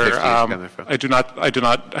don't, sir. I do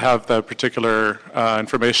not have the particular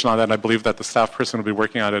information on that, and I believe that the staff person who will be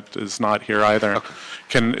working on it is not here either.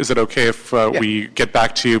 Okay. Is it okay if we get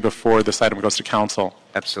back to you before this item goes to council?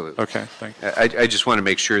 Absolutely. Okay, thank you. I just want to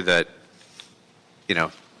make sure that, you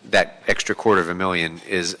know, that extra $250,000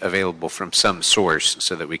 is available from some source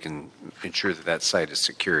so that we can ensure that that site is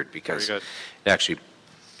secured, because it actually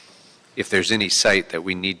if there's any site that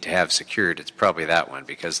we need to have secured, it's probably that one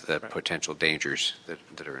because of the potential dangers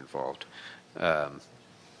that are involved.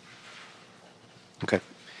 Okay.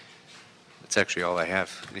 That's actually all I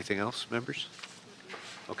have. Anything else, members?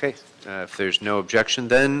 Okay. If there's no objection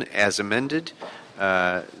then, as amended,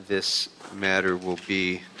 this matter will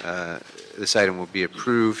be, this item will be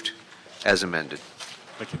approved as amended.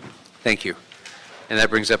 Thank you. Thank you. And that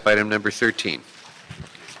brings up item number 13.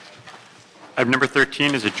 Item number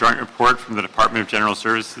 13 is a joint report from the Department of General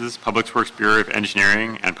Services, Public Works Bureau of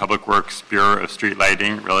Engineering, and Public Works Bureau of Street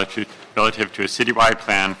Lighting relative to a citywide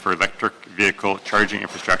plan for electric vehicle charging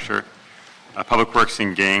infrastructure. Public Works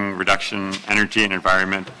and Gang Reduction, Energy and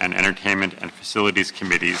Environment, and Entertainment and Facilities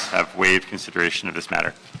Committees have waived consideration of this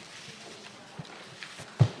matter.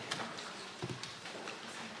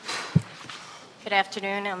 Good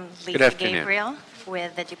afternoon. I'm Good Lisa afternoon. Gabriel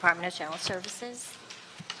with the Department of General Services.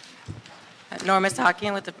 Norma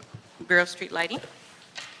Sakian with the Bureau of Street Lighting.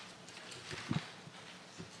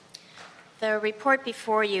 The report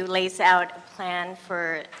before you lays out a plan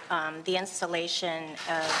for the installation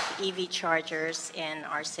of EV chargers in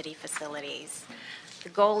our city facilities. The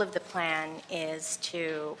goal of the plan is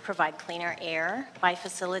to provide cleaner air by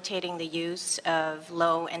facilitating the use of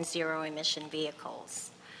low and zero emission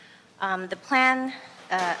vehicles. The plan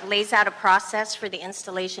lays out a process for the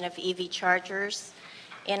installation of EV chargers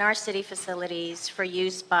in our city facilities for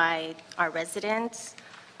use by our residents,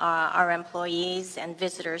 our employees, and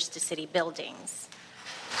visitors to city buildings.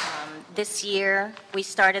 This year, we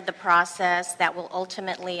started the process that will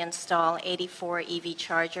ultimately install 84 EV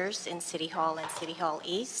chargers in City Hall and City Hall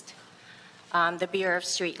East. The Bureau of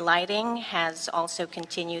Street Lighting has also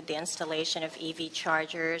continued the installation of EV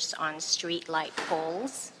chargers on street light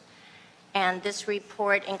poles. And this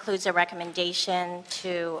report includes a recommendation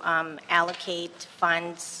to allocate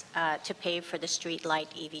funds to pay for the street light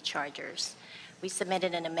EV chargers. We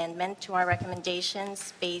submitted an amendment to our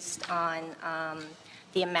recommendations based on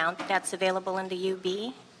the amount that's available in the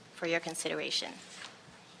UB for your consideration.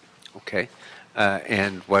 Okay.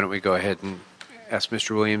 And why don't we go ahead and ask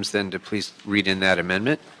Mr. Williams then to please read in that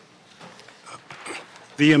amendment?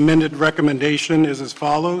 The amended recommendation is as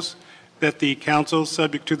follows: that the council,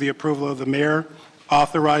 subject to the approval of the mayor,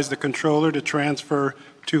 authorize the controller to transfer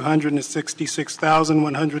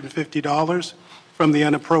 $266,150 from the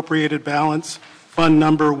unappropriated balance, Fund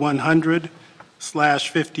Number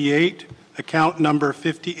 100/58, Account Number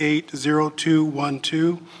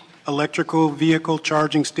 580212, Electrical Vehicle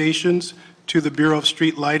Charging Stations, to the Bureau of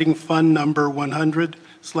Street Lighting, Fund Number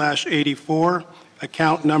 100/84,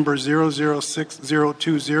 Account Number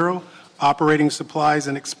 006020, Operating Supplies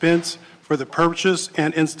and Expense, for the purchase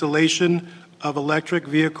and installation of electric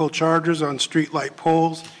vehicle chargers on streetlight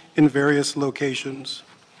poles in various locations.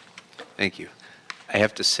 Thank you. I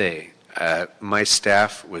have to say, my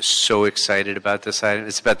staff was so excited about this item.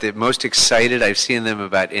 It's about the most excited I've seen them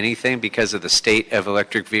about anything because of the state of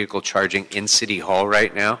electric vehicle charging in City Hall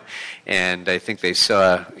right now. And I think they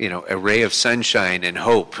saw, a ray of sunshine and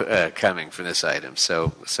hope coming from this item. So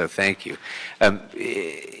thank you.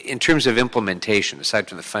 In terms of implementation, aside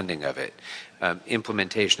from the funding of it,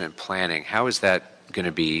 implementation and planning, how is that going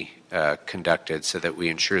to be conducted so that we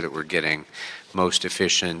ensure that we're getting most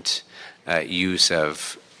efficient use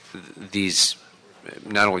of these,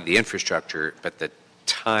 not only the infrastructure, but the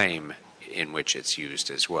time in which it's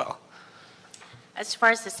used as well? As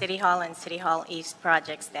far as the City Hall and City Hall East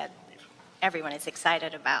projects that everyone is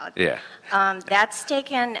excited about, that's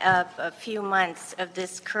taken a few months of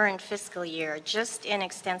this current fiscal year, just in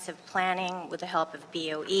extensive planning with the help of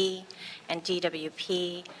BOE and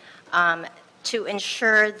DWP, to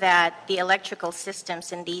ensure that the electrical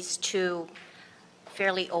systems in these two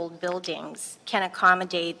fairly old buildings can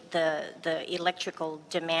accommodate the electrical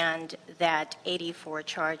demand that 84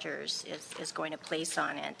 chargers is going to place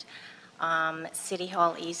on it. City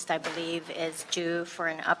Hall East, I believe, is due for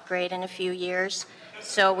an upgrade in a few years.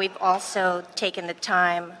 So we've also taken the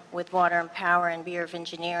time with Water and Power and Bureau of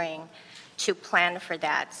Engineering to plan for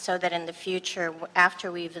that, so that in the future,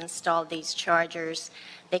 after we've installed these chargers,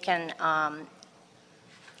 they can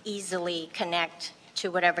easily connect to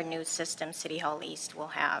whatever new system City Hall East will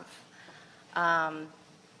have.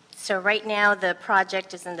 So right now, the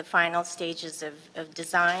project is in the final stages of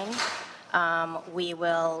design. We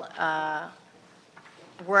will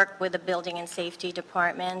work with the Building and Safety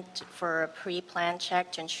Department for a pre-plan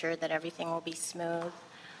check to ensure that everything will be smooth.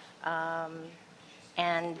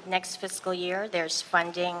 And next fiscal year, there's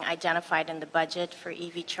funding identified in the budget for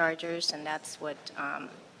EV chargers, and that's what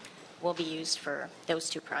will be used for those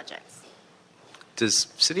two projects. Does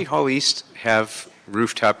City Hall East have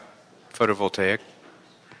rooftop photovoltaic?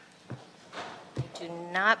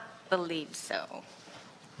 not believe so.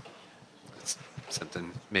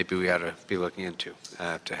 Something maybe we ought to be looking into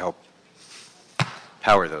to help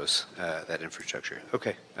power that infrastructure.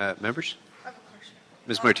 Okay, members? I have a question.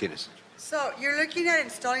 Ms. Martinez. So you're looking at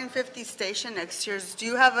installing 50 station next year. Do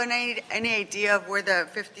you have any idea of where the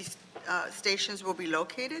 50 stations will be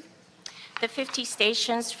located? The 50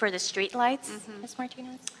 stations for the streetlights, Ms.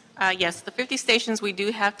 Martinez? Yes, the 50 stations, we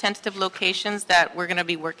do have tentative locations that we're going to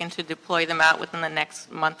be working to deploy them out within the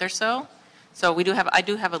next month or so. So I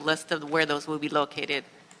do have a list of where those will be located.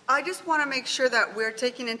 I just want to make sure that we're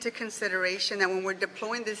taking into consideration that when we're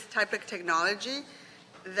deploying this type of technology,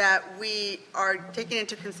 that we are taking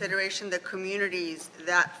into consideration the communities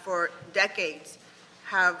that for decades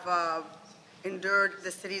have endured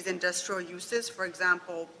the city's industrial uses. For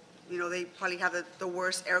example, they probably have the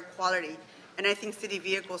worst air quality. And I think city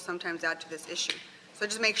vehicles sometimes add to this issue. So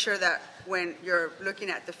just make sure that when you're looking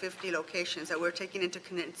at the 50 locations, that we're taking into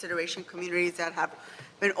consideration communities that have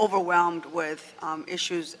been overwhelmed with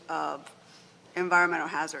issues of environmental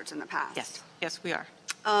hazards in the past. Yes, we are.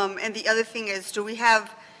 And the other thing is, do we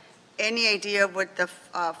have any idea of what the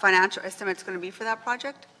financial estimate's going to be for that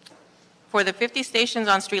project? For the 50 stations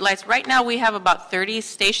on streetlights, right now we have about 30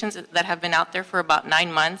 stations that have been out there for about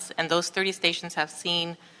 9 months, and those 30 stations have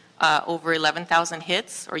seen over 11,000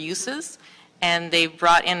 hits or uses, and they've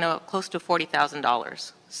brought in close to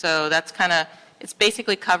 $40,000. So that's it's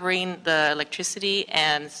basically covering the electricity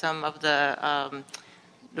and some of the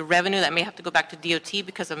revenue that may have to go back to DOT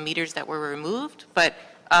because of meters that were removed. But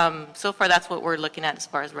so far, that's what we're looking at as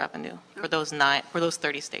far as revenue for those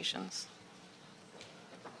 30 stations.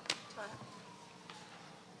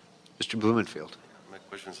 Mr. Blumenfield. My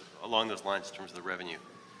question is along those lines in terms of the revenue.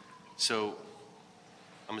 So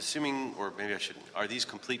I'm assuming, or maybe I shouldn't, are these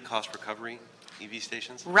complete cost recovery EV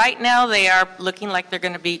stations? Right now, they are looking like they're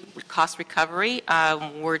going to be cost recovery.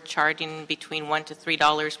 We're charging between $1 to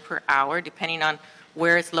 $3 per hour, depending on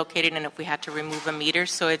where it's located and if we had to remove a meter.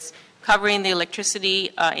 So it's covering the electricity,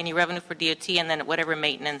 any revenue for DOT, and then whatever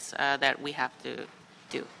maintenance that we have to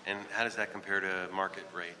do. And how does that compare to market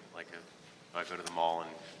rate? Like if I go to the mall and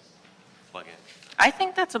plug in? I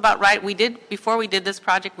think that's about right. Before we did this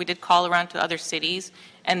project, we did call around to other cities,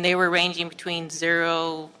 and they were ranging between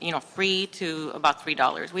zero, free to about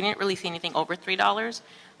 $3. We didn't really see anything over $3.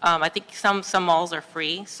 I think some malls are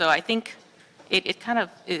free, so I think it kind of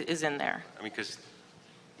is in there. I mean, because,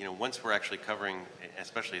 once we're actually covering,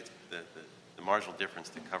 especially it's the marginal difference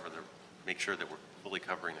to make sure that we're fully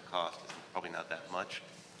covering the cost is probably not that much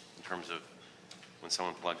in terms of when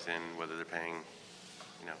someone plugs in, whether they're paying,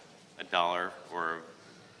 $1 or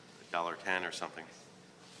 $1.10 or something.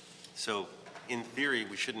 So in theory,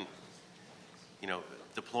 we shouldn't,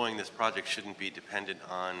 deploying this project shouldn't be dependent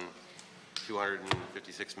on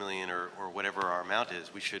 $256 million or whatever our amount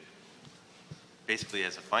is. We should basically,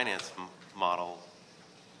 as a finance model,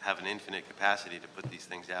 have an infinite capacity to put these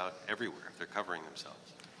things out everywhere if they're covering themselves.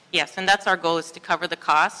 Yes, and that's our goal, is to cover the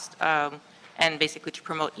cost and basically to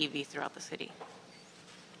promote EV throughout the city.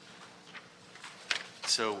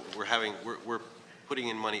 So we're putting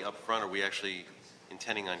in money up front. Are we actually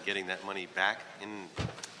intending on getting that money back?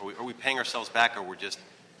 Are we paying ourselves back, or we're just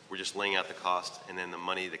laying out the cost and then the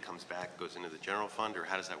money that comes back goes into the general fund, or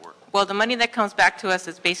how does that work? Well, the money that comes back to us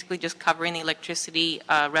is basically just covering the electricity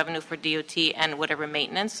revenue for DOT and whatever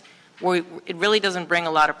maintenance. It really doesn't bring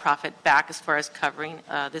a lot of profit back as far as covering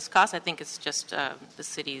this cost. I think it's just the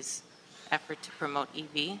city's effort to promote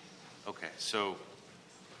EV. Okay, so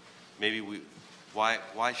maybe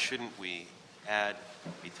why shouldn't we add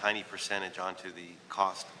a tiny percentage onto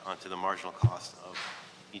the marginal cost of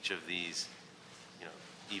each of these,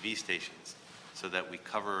 EV stations, so that we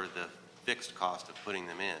cover the fixed cost of putting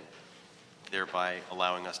them in, thereby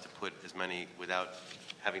allowing us to put as many without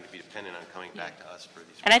having to be dependent on coming back to us for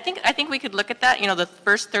these. And I think we could look at that. The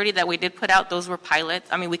first 30 that we did put out, those were pilots.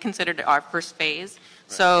 I mean, we considered it our first phase.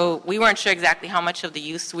 Right. So we weren't sure exactly how much of the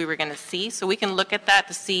use we were going to see. So we can look at that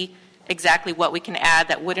to see exactly what we can add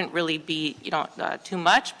that wouldn't really be, too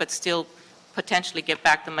much, but still potentially get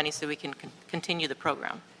back the money so we can continue the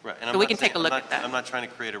program. Right. And so we can take a look at that. I'm not trying to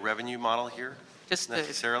create a revenue model here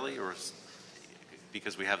necessarily, or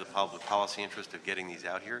because we have the public policy interest of getting these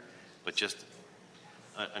out here, but just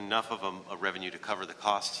enough of a revenue to cover the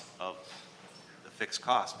costs of the fixed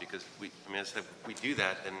costs, because as if we do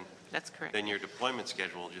that, then that's correct. Then your deployment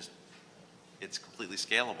schedule it's completely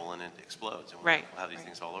scalable and it explodes, and right. We'll have these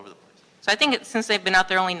things all over the place. So I think since they've been out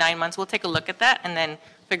there only 9 months, we'll take a look at that and then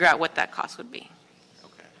figure out what that cost would be.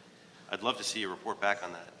 Okay. I'd love to see a report back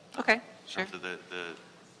on that. Okay, sure. In terms of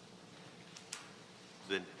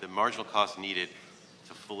the marginal cost needed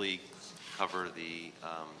to fully cover the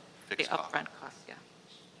The fixed cost. upfront cost, yeah.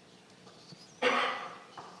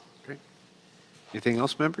 Anything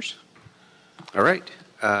else, members? All right.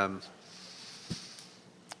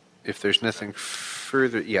 If there's nothing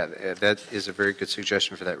further, that is a very good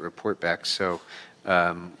suggestion for that report back. So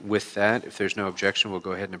with that, if there's no objection, we'll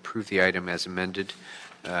go ahead and approve the item as amended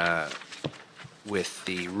with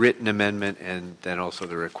the written amendment and then also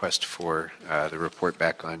the request for the report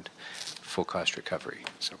back on full cost recovery.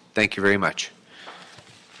 So thank you very much.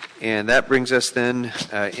 And that brings us then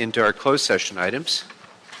into our closed session items.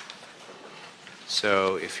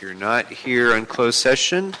 So if you're not here on closed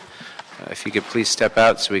session, if you could please step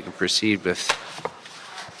out so we can proceed with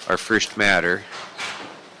our first matter.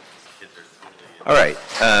 All right.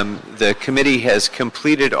 The committee has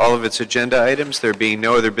completed all of its agenda items. There being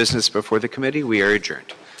no other business before the committee, we are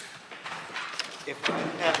adjourned. If we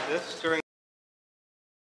have this during